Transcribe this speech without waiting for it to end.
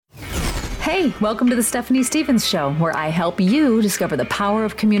Hey, welcome to the Stephanie Stevens Show, where I help you discover the power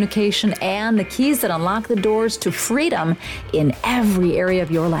of communication and the keys that unlock the doors to freedom in every area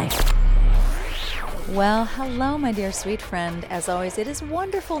of your life. Well, hello, my dear sweet friend. As always, it is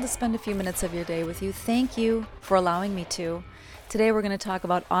wonderful to spend a few minutes of your day with you. Thank you for allowing me to. Today, we're going to talk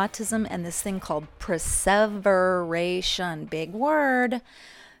about autism and this thing called perseveration. Big word.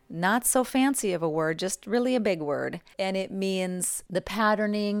 Not so fancy of a word, just really a big word. And it means the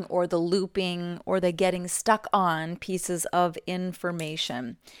patterning or the looping or the getting stuck on pieces of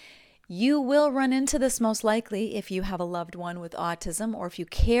information. You will run into this most likely if you have a loved one with autism or if you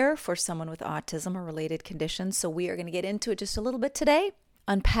care for someone with autism or related conditions. So we are going to get into it just a little bit today,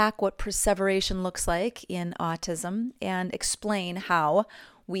 unpack what perseveration looks like in autism, and explain how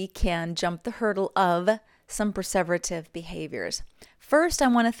we can jump the hurdle of some perseverative behaviors. First, I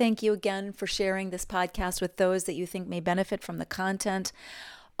want to thank you again for sharing this podcast with those that you think may benefit from the content.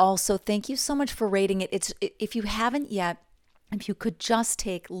 Also, thank you so much for rating it. If you haven't yet, if you could just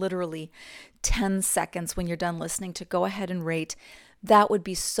take literally 10 seconds when you're done listening to go ahead and rate, that would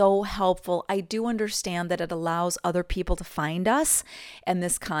be so helpful. I do understand that it allows other people to find us and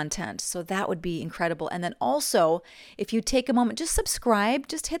this content. So that would be incredible. And then also, if you take a moment, just subscribe,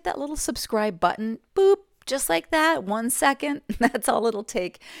 just hit that little subscribe button, boop. Just like that, 1 second, that's all it'll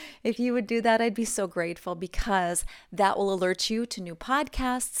take. If you would do that, I'd be so grateful because that will alert you to new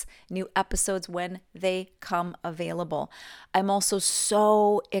podcasts, new episodes when they come available. I'm also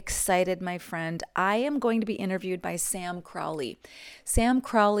so excited, my friend. I am going to be interviewed by Sam Crowley. Sam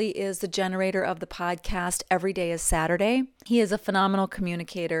Crowley is the generator of the podcast Every Day is Saturday. He is a phenomenal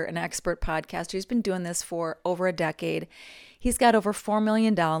communicator, an expert podcaster. He's been doing this for over a decade. He's got over 4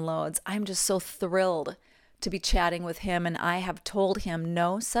 million downloads. I'm just so thrilled to be chatting with him, and I have told him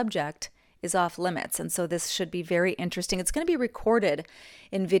no subject is off limits, and so this should be very interesting. It's going to be recorded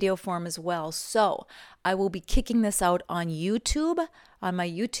in video form as well, so I will be kicking this out on YouTube, on my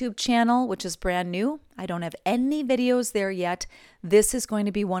YouTube channel, which is brand new. I don't have any videos there yet. This is going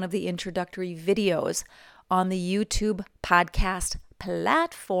to be one of the introductory videos on the YouTube podcast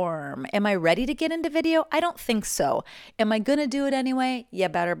platform. Am I ready to get into video? I don't think so. Am I going to do it anyway? You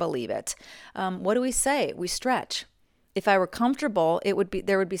better believe it. What do we say? We stretch. If I were comfortable,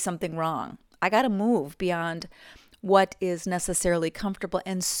 there would be something wrong. I got to move beyond what is necessarily comfortable,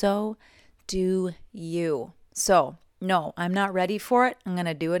 and so do you. So, no, I'm not ready for it. I'm going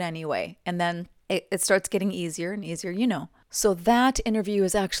to do it anyway. And then it starts getting easier and easier, you know. So that interview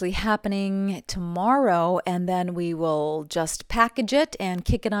is actually happening tomorrow, and then we will just package it and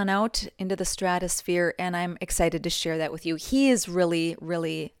kick it on out into the stratosphere, and I'm excited to share that with you. He is really,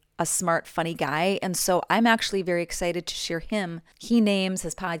 really a smart, funny guy, and so I'm actually very excited to share him. He names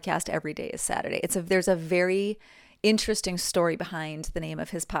his podcast Every Day is Saturday. There's a very interesting story behind the name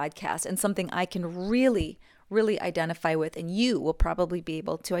of his podcast, and something I can really identify with, and you will probably be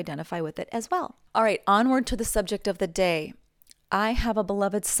able to identify with it as well. All right, onward to the subject of the day. I have a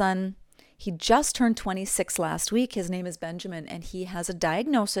beloved son. He just turned 26 last week. His name is Benjamin, and he has a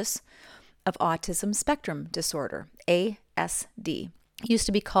diagnosis of autism spectrum disorder, ASD. It used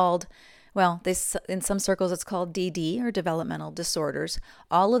to be called, in some circles it's called DD, or developmental disorders.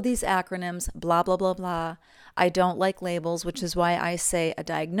 All of these acronyms, blah, blah, blah, blah. I don't like labels, which is why I say a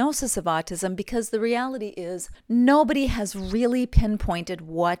diagnosis of autism, because the reality is nobody has really pinpointed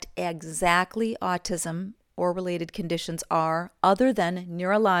what exactly autism or related conditions are, other than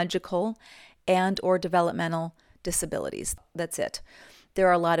neurological and or developmental disabilities. That's it. There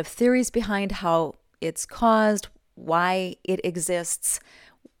are a lot of theories behind how it's caused, why it exists.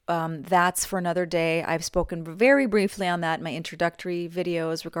 That's for another day. I've spoken very briefly on that in my introductory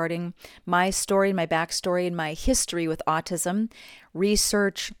videos regarding my story, my backstory, and my history with autism,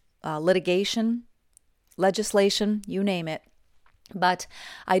 research, litigation, legislation, you name it. But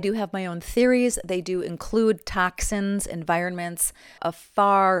I do have my own theories. They do include toxins, environments, a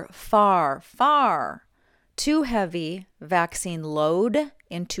far, far, far too heavy vaccine load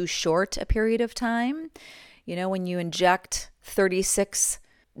in too short a period of time. You know, when you inject 36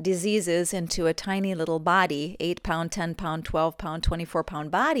 diseases into a tiny little body, 8-pound, 10-pound, 12-pound, 24-pound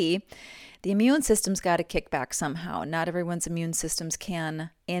body, the immune system's got to kick back somehow. Not everyone's immune systems can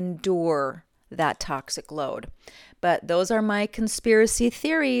endure that toxic load. But those are my conspiracy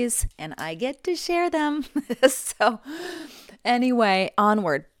theories, and I get to share them. So anyway,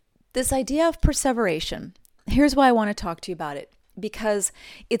 onward. This idea of perseveration, here's why I want to talk to you about it. Because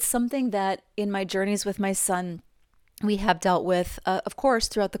it's something that in my journeys with my son, we have dealt with, of course,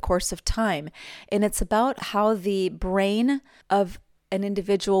 throughout the course of time. And it's about how the brain of an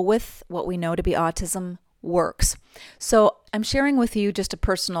individual with what we know to be autism works. So I'm sharing with you just a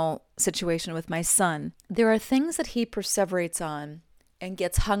personal situation with my son. There are things that he perseverates on and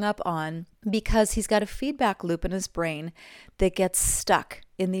gets hung up on because he's got a feedback loop in his brain that gets stuck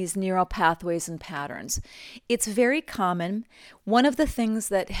in these neural pathways and patterns. It's very common. One of the things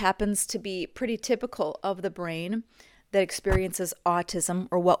that happens to be pretty typical of the brain that experiences autism,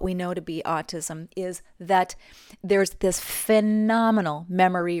 or what we know to be autism, is that there's this phenomenal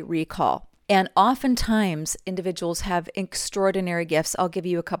memory recall. And oftentimes, individuals have extraordinary gifts. I'll give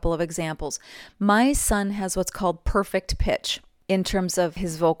you a couple of examples. My son has what's called perfect pitch in terms of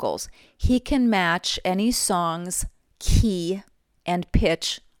his vocals. He can match any song's key and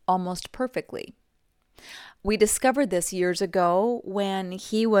pitch almost perfectly. We discovered this years ago when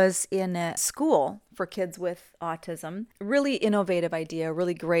he was in a school for kids with autism. Really innovative idea,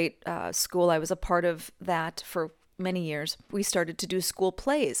 really great school. I was a part of that for many years. We started to do school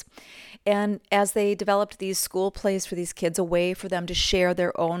plays. And as they developed these school plays for these kids, a way for them to share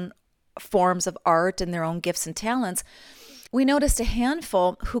their own forms of art and their own gifts and talents, we noticed a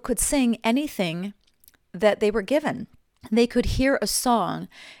handful who could sing anything that they were given. They could hear a song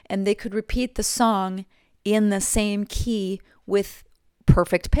and they could repeat the song in the same key with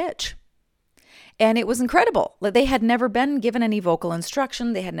perfect pitch. And it was incredible. They had never been given any vocal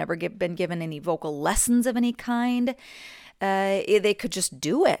instruction. They had never been given any vocal lessons of any kind. They could just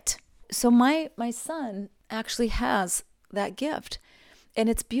do it. So my son actually has that gift. And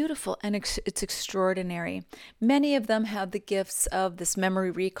it's beautiful and it's extraordinary. Many of them have the gifts of this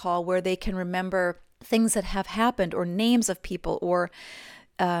memory recall where they can remember things that have happened or names of people or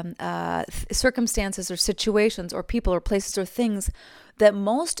circumstances or situations or people or places or things that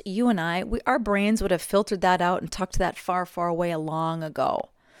most you and our brains would have filtered that out and tucked that far, far away long ago.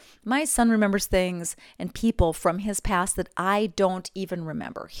 My son remembers things and people from his past that I don't even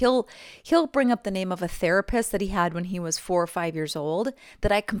remember. He'll bring up the name of a therapist that he had when he was 4 or 5 years old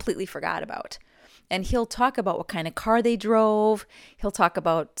that I completely forgot about. And he'll talk about what kind of car they drove. He'll talk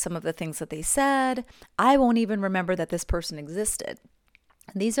about some of the things that they said. I won't even remember that this person existed.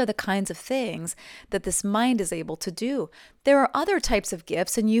 And these are the kinds of things that this mind is able to do. There are other types of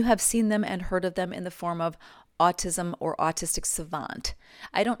gifts, and you have seen them and heard of them in the form of autism or autistic savant.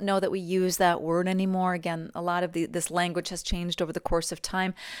 I don't know that we use that word anymore. Again, a lot of this language has changed over the course of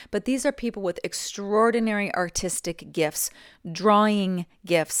time, but these are people with extraordinary artistic gifts, drawing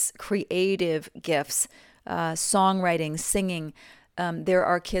gifts, creative gifts, songwriting, singing. There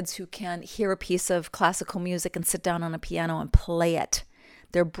are kids who can hear a piece of classical music and sit down on a piano and play it.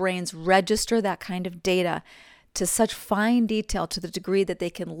 Their brains register that kind of data to such fine detail to the degree that they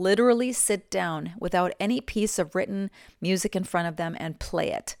can literally sit down without any piece of written music in front of them and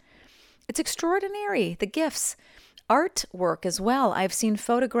play it. It's extraordinary, the gifts. Artwork as well. I've seen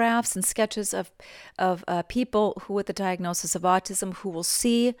photographs and sketches of people who with the diagnosis of autism who will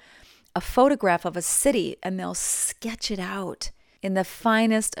see a photograph of a city and they'll sketch it out in the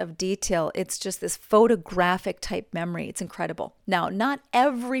finest of detail. It's just this photographic type memory. It's incredible. Now, not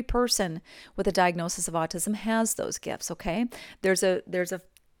every person with a diagnosis of autism has those gifts, okay? There's a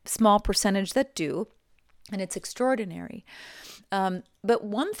small percentage that do, and it's extraordinary. But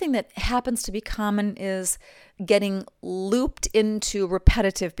one thing that happens to be common is getting looped into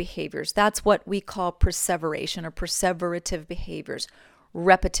repetitive behaviors. That's what we call perseveration or perseverative behaviors,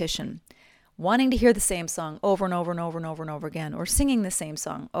 repetition. Wanting to hear the same song over and over and over and over and over again, or singing the same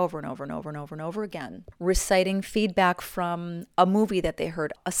song over and over and over and over and over again. Reciting feedback from a movie that they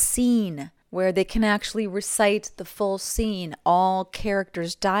heard, a scene where they can actually recite the full scene, all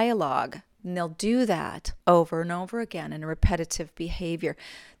characters' dialogue. And they'll do that over and over again in a repetitive behavior.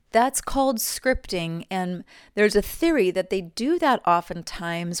 That's called scripting, and there's a theory that they do that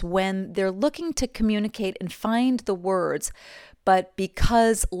oftentimes when they're looking to communicate and find the words, but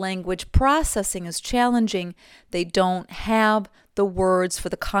because language processing is challenging, they don't have the words for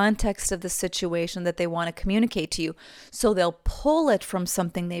the context of the situation that they want to communicate to you. So they'll pull it from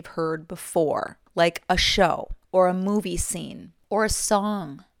something they've heard before, like a show or a movie scene or a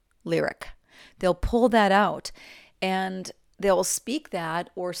song lyric. They'll pull that out and they'll speak that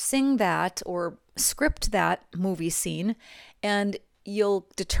or sing that or script that movie scene, and you'll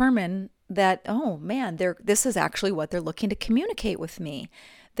determine that, oh man, this is actually what they're looking to communicate with me.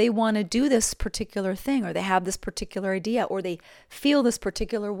 They want to do this particular thing, or they have this particular idea, or they feel this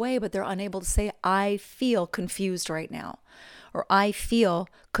particular way, but they're unable to say, I feel confused right now, or I feel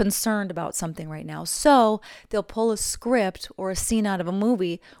concerned about something right now. So they'll pull a script or a scene out of a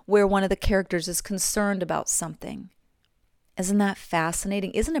movie where one of the characters is concerned about something. Isn't that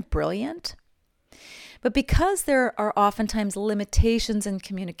fascinating? Isn't it brilliant? But because there are oftentimes limitations in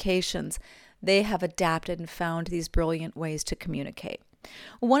communications, they have adapted and found these brilliant ways to communicate.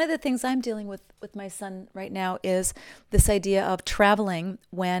 One of the things I'm dealing with my son right now is this idea of traveling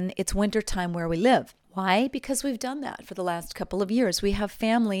when it's wintertime where we live. Why? Because we've done that for the last couple of years. We have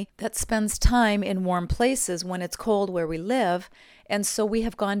family that spends time in warm places when it's cold where we live, and so we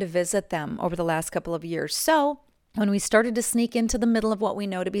have gone to visit them over the last couple of years. So when we started to sneak into the middle of what we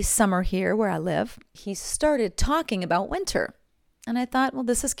know to be summer here where I live, he started talking about winter. And I thought, well,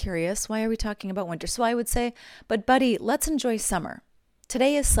 this is curious. Why are we talking about winter? So I would say, but buddy, let's enjoy summer.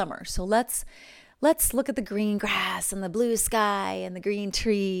 Today is summer, so let's look at the green grass and the blue sky and the green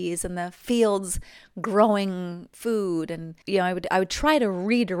trees and the fields growing food. And I would try to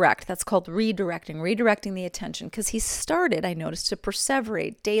redirect. That's called redirecting the attention, because he started, I noticed, to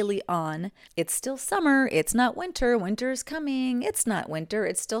perseverate daily on, it's still summer, it's not winter, winter is coming, it's not winter,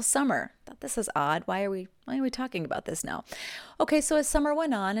 it's still summer. I thought, this is odd. Why are we talking about this now? Okay, so as summer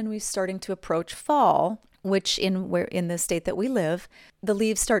went on and we're starting to approach fall, which in the state that we live, the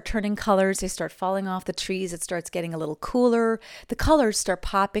leaves start turning colors. They start falling off the trees. It starts getting a little cooler. The colors start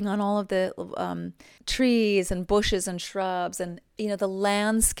popping on all of the trees and bushes and shrubs. And, the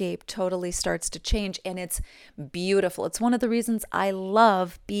landscape totally starts to change, and it's beautiful. It's one of the reasons I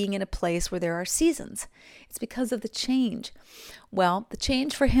love being in a place where there are seasons. It's because of the change. Well, the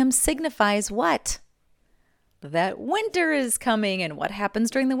change for him signifies what? That winter is coming. And what happens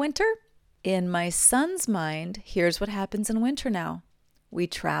during the winter? In my son's mind, here's what happens in winter now. We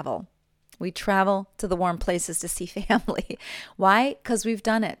travel. We travel to the warm places to see family. Why? Because we've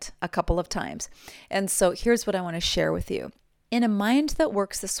done it a couple of times. And so here's what I want to share with you. In a mind that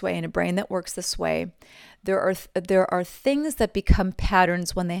works this way, in a brain that works this way, there are things that become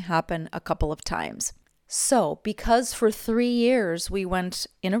patterns when they happen a couple of times. So because for 3 years we went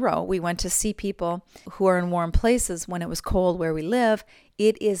in a row, we went to see people who are in warm places when it was cold where we live,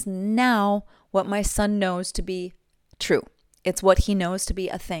 it is now what my son knows to be true. It's what he knows to be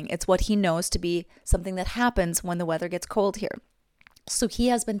a thing. It's what he knows to be something that happens when the weather gets cold here. So he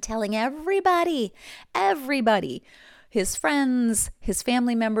has been telling everybody, his friends, his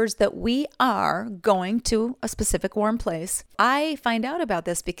family members, that we are going to a specific warm place. I find out about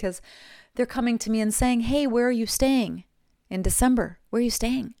this because they're coming to me and saying, hey, where are you staying in December? Where are you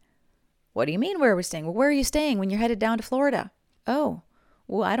staying? What do you mean, where are we staying? Well, where are you staying when you're headed down to Florida? Oh,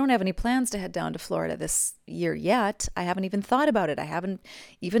 well, I don't have any plans to head down to Florida this year yet. I haven't even thought about it. I haven't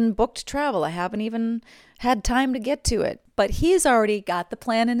even booked travel. I haven't even had time to get to it. But he's already got the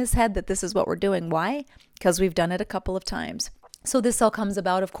plan in his head that this is what we're doing. Why? Because we've done it a couple of times. So this all comes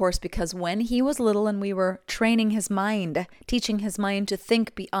about, of course, because when he was little and we were training his mind, teaching his mind to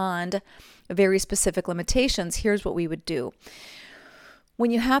think beyond very specific limitations, here's what we would do. When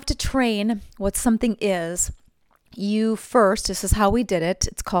you have to train what something is, you first, this is how we did it,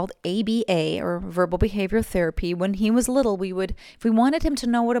 it's called ABA, or verbal behavior therapy. When he was little, if we wanted him to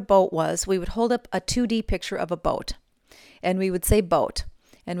know what a boat was, we would hold up a 2D picture of a boat, and we would say boat.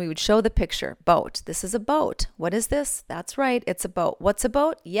 And we would show the picture. Boat. This is a boat. What is this? That's right. It's a boat. What's a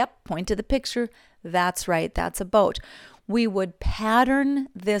boat? Yep. Point to the picture. That's right. That's a boat. We would pattern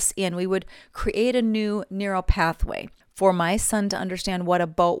this in. We would create a new neural pathway for my son to understand what a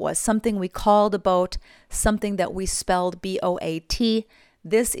boat was. Something we called a boat. Something that we spelled B-O-A-T.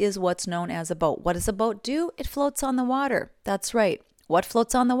 This is what's known as a boat. What does a boat do? It floats on the water. That's right. What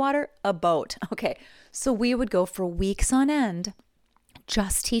floats on the water? A boat. Okay. So we would go for weeks on end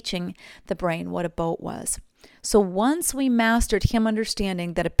just teaching the brain what a boat was. So once we mastered him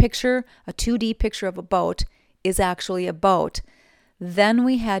understanding that a 2D picture of a boat is actually a boat, then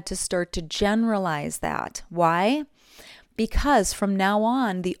we had to start to generalize that. Why? Because from now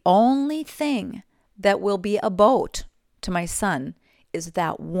on, the only thing that will be a boat to my son is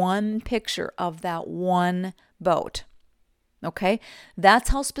that one picture of that one boat. Okay,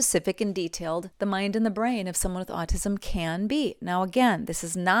 that's how specific and detailed the mind and the brain of someone with autism can be. Now, again, this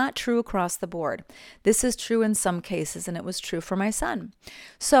is not true across the board. This is true in some cases, and it was true for my son.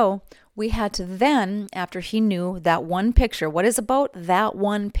 So we had to then, after he knew that one picture, what is a boat? That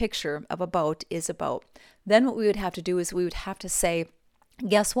one picture of a boat is a boat. Then what we would have to do is we would have to say,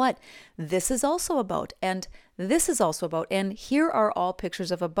 guess what? This is also a boat, and this is also a boat, and here are all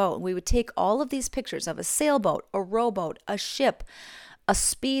pictures of a boat. We would take all of these pictures of a sailboat, a rowboat, a ship, a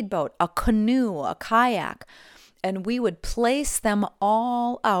speedboat, a canoe, a kayak, and we would place them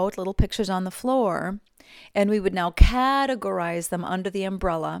all out, little pictures on the floor, and we would now categorize them under the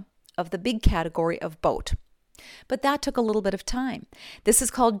umbrella of the big category of boat. But that took a little bit of time. This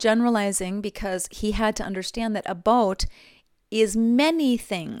is called generalizing because he had to understand that a boat is many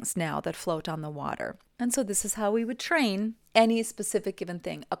things now that float on the water. And so this is how we would train any specific given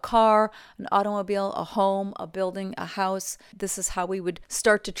thing, a car, an automobile, a home, a building, a house. This is how we would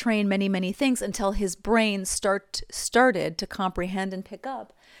start to train many, many things until his brain started to comprehend and pick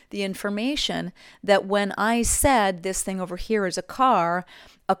up the information that when I said this thing over here is a car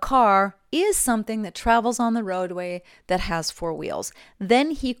is something that travels on the roadway that has four wheels.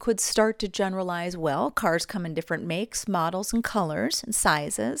 Then he could start to generalize, well, cars come in different makes, models, and colors and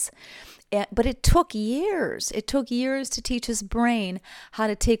sizes. But it took years. It took years to teach his brain how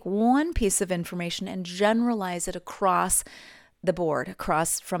to take one piece of information and generalize it across the board,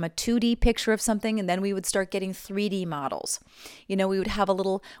 across from a 2D picture of something, and then we would start getting 3D models. We would have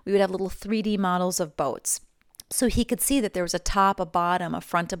little 3D models of boats. So he could see that there was a top, a bottom, a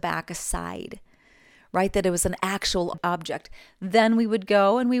front, a back, a side, right? That it was an actual object. Then we would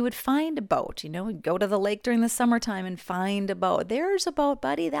go and we would find a boat. We'd go to the lake during the summertime and find a boat. There's a boat,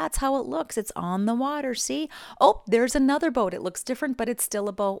 buddy. That's how it looks. It's on the water. See? Oh, there's another boat. It looks different, but it's still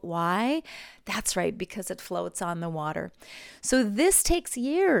a boat. Why? That's right, because it floats on the water. So this takes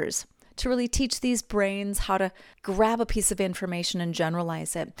years to really teach these brains how to grab a piece of information and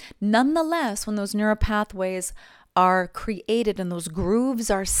generalize it. Nonetheless, when those neural pathways are created and those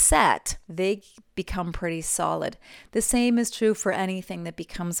grooves are set, they become pretty solid. The same is true for anything that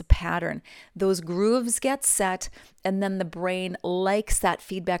becomes a pattern. Those grooves get set, and then the brain likes that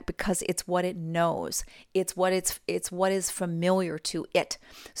feedback because it's what it knows. It's what is familiar to it.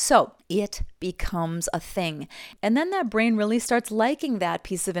 So it becomes a thing. And then that brain really starts liking that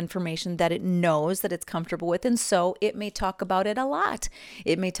piece of information that it knows, that it's comfortable with. And so it may talk about it a lot.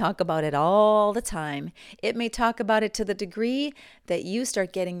 It may talk about it all the time. It may talk about it to the degree that you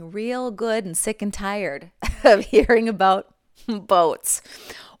start getting real good and sick and tired of hearing about boats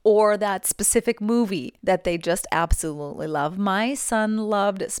or that specific movie that they just absolutely love. My son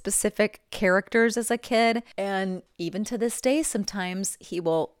loved specific characters as a kid, and even to this day, sometimes he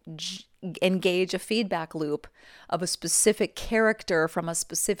will engage a feedback loop of a specific character from a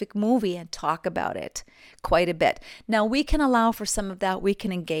specific movie and talk about it quite a bit. Now, we can allow for some of that. We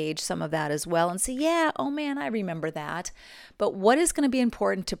can engage some of that as well and say, yeah, oh man, I remember that. But what is going to be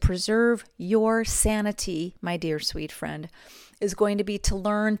important to preserve your sanity, my dear sweet friend, is going to be to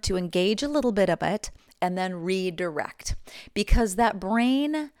learn to engage a little bit of it and then redirect, because that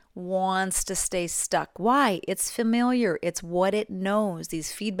brain wants to stay stuck. Why? It's familiar. It's what it knows.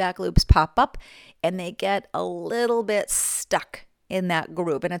 These feedback loops pop up and they get a little bit stuck in that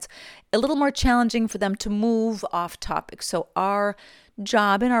group. And it's a little more challenging for them to move off topic. So our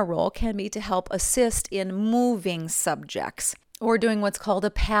job and our role can be to help assist in moving subjects or doing what's called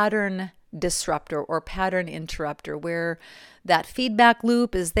a pattern disruptor or pattern interrupter, where that feedback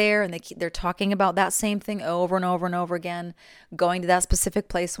loop is there and they're talking about that same thing over and over and over again, going to that specific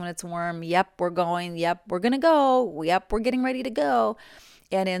place when it's warm. Yep, we're going. Yep, we're going to go. Yep, we're getting ready to go.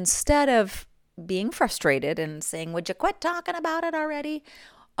 And instead of being frustrated and saying, would you quit talking about it already?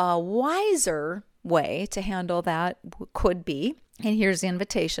 A wiser way to handle that could be, and here's the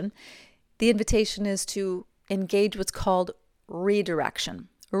invitation. The invitation is to engage what's called redirection.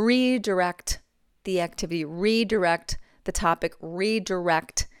 Redirect the activity, redirect the topic,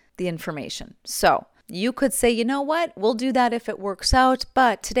 redirect the information. So you could say, you know what, we'll do that if it works out,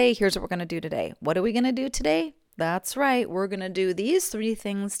 but today, here's what we're going to do today. What are we going to do today? That's right, we're going to do these 3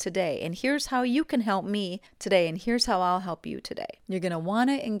 things today, and here's how you can help me today, and here's how I'll help you today. You're going to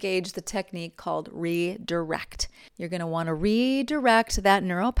want to engage the technique called redirect. You're going to want to redirect that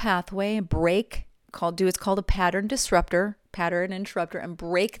neural pathway, it's called a pattern interrupter, and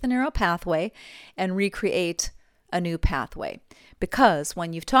break the neural pathway and recreate a new pathway. Because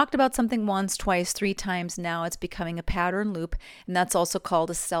when you've talked about something once, twice, 3 times, now it's becoming a pattern loop, and that's also called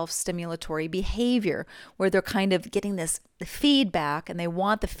a self-stimulatory behavior, where they're kind of getting this feedback and they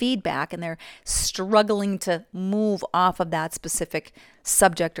want the feedback and they're struggling to move off of that specific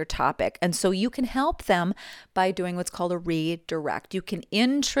subject or topic. And so you can help them by doing what's called a redirect. You can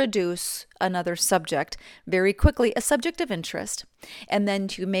introduce another subject very quickly, a subject of interest, and then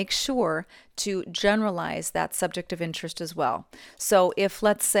to make sure to generalize that subject of interest as well. So if,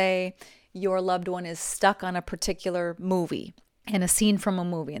 let's say, your loved one is stuck on a particular movie and a scene from a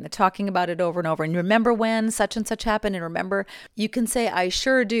movie, and they're talking about it over and over, and you remember when such and such happened, and remember, you can say, I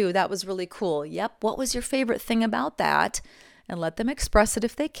sure do, that was really cool. Yep, what was your favorite thing about that? And let them express it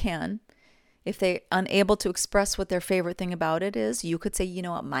if they can. If they're unable to express what their favorite thing about it is, you could say, you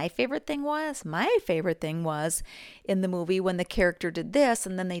know what my favorite thing was? My favorite thing was in the movie when the character did this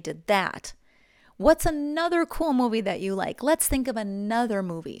and then they did that. What's another cool movie that you like? Let's think of another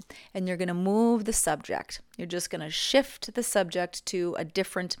movie. And you're going to move the subject. You're just going to shift the subject to a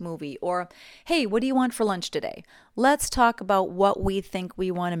different movie. Or, hey, what do you want for lunch today? Let's talk about what we think we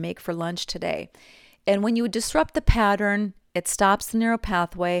want to make for lunch today. And when you disrupt the pattern, it stops the neural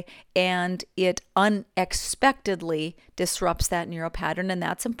pathway and it unexpectedly disrupts that neural pattern. And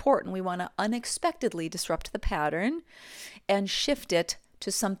that's important. We want to unexpectedly disrupt the pattern and shift it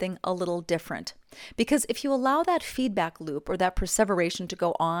to something a little different. Because if you allow that feedback loop or that perseveration to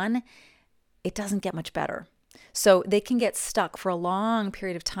go on, it doesn't get much better. So they can get stuck for a long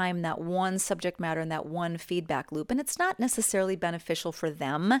period of time in that one subject matter and that one feedback loop. And it's not necessarily beneficial for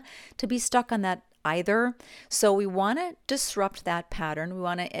them to be stuck on that either. So we want to disrupt that pattern. We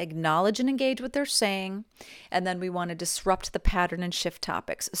want to acknowledge and engage what they're saying. And then we want to disrupt the pattern and shift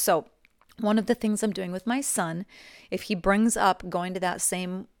topics. So one of the things I'm doing with my son, if he brings up going to that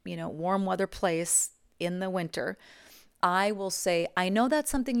same, warm weather place in the winter, I will say, I know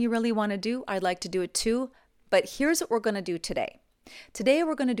that's something you really want to do. I'd like to do it too, but here's what we're going to do today. Today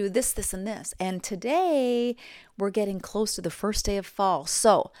we're going to do this, this, and this. And today we're getting close to the first day of fall.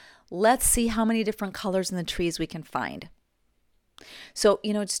 So let's see how many different colors in the trees we can find. So,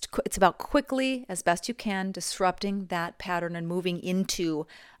 it's about quickly, as best you can, disrupting that pattern and moving into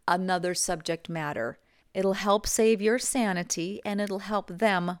another subject matter. It'll help save your sanity and it'll help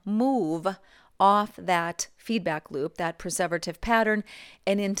them move off that feedback loop, that perseverative pattern,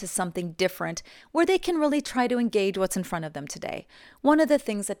 and into something different where they can really try to engage what's in front of them today. One of the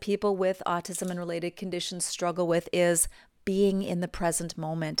things that people with autism and related conditions struggle with is being in the present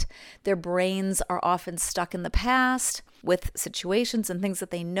moment. Their brains are often stuck in the past with situations and things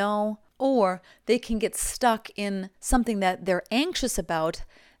that they know, or they can get stuck in something that they're anxious about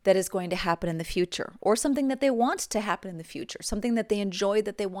that is going to happen in the future, or something that they want to happen in the future, something that they enjoy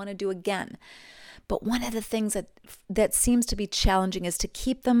that they want to do again. But one of the things that seems to be challenging is to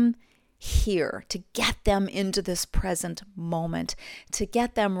keep them here, to get them into this present moment, to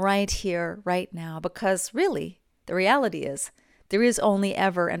get them right here, right now, because really, the reality is there is only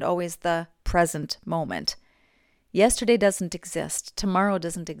ever and always the present moment. Yesterday doesn't exist. Tomorrow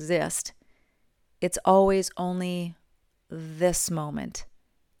doesn't exist. It's always only this moment.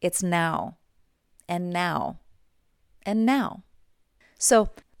 It's now, and now, and now.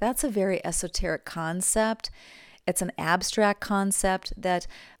 So that's a very esoteric concept. It's an abstract concept that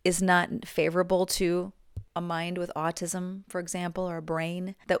is not favorable to a mind with autism, for example, or a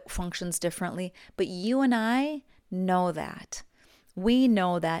brain that functions differently. But you and I know that. We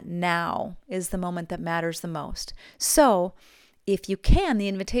know that now is the moment that matters the most. So if you can, the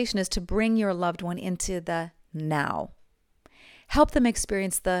invitation is to bring your loved one into the now. Help them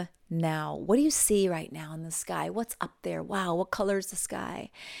experience the now. What do you see right now in the sky? What's up there? Wow, what color is the sky?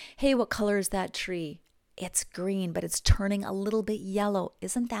 Hey, what color is that tree? It's green, but it's turning a little bit yellow.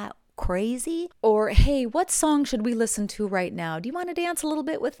 Isn't that crazy? Or, hey, what song should we listen to right now? Do you want to dance a little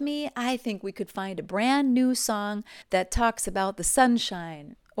bit with me? I think we could find a brand new song that talks about the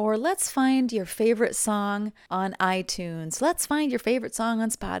sunshine. Or let's find your favorite song on iTunes. Let's find your favorite song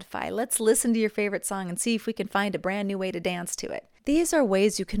on Spotify. Let's listen to your favorite song and see if we can find a brand new way to dance to it. These are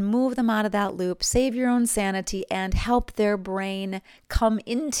ways you can move them out of that loop, save your own sanity, and help their brain come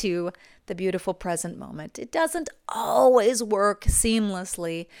into the beautiful present moment. It doesn't always work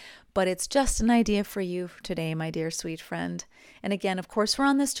seamlessly, but it's just an idea for you today, my dear sweet friend. And again, of course, we're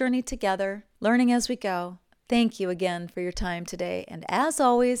on this journey together, learning as we go. Thank you again for your time today. And as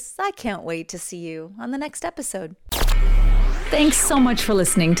always, I can't wait to see you on the next episode. Thanks so much for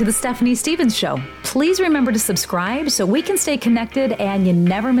listening to The Stephanie Stevens Show. Please remember to subscribe so we can stay connected and you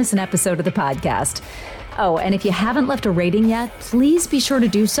never miss an episode of the podcast. Oh, and if you haven't left a rating yet, please be sure to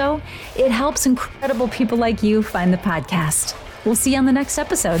do so. It helps incredible people like you find the podcast. We'll see you on the next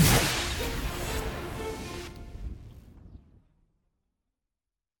episode.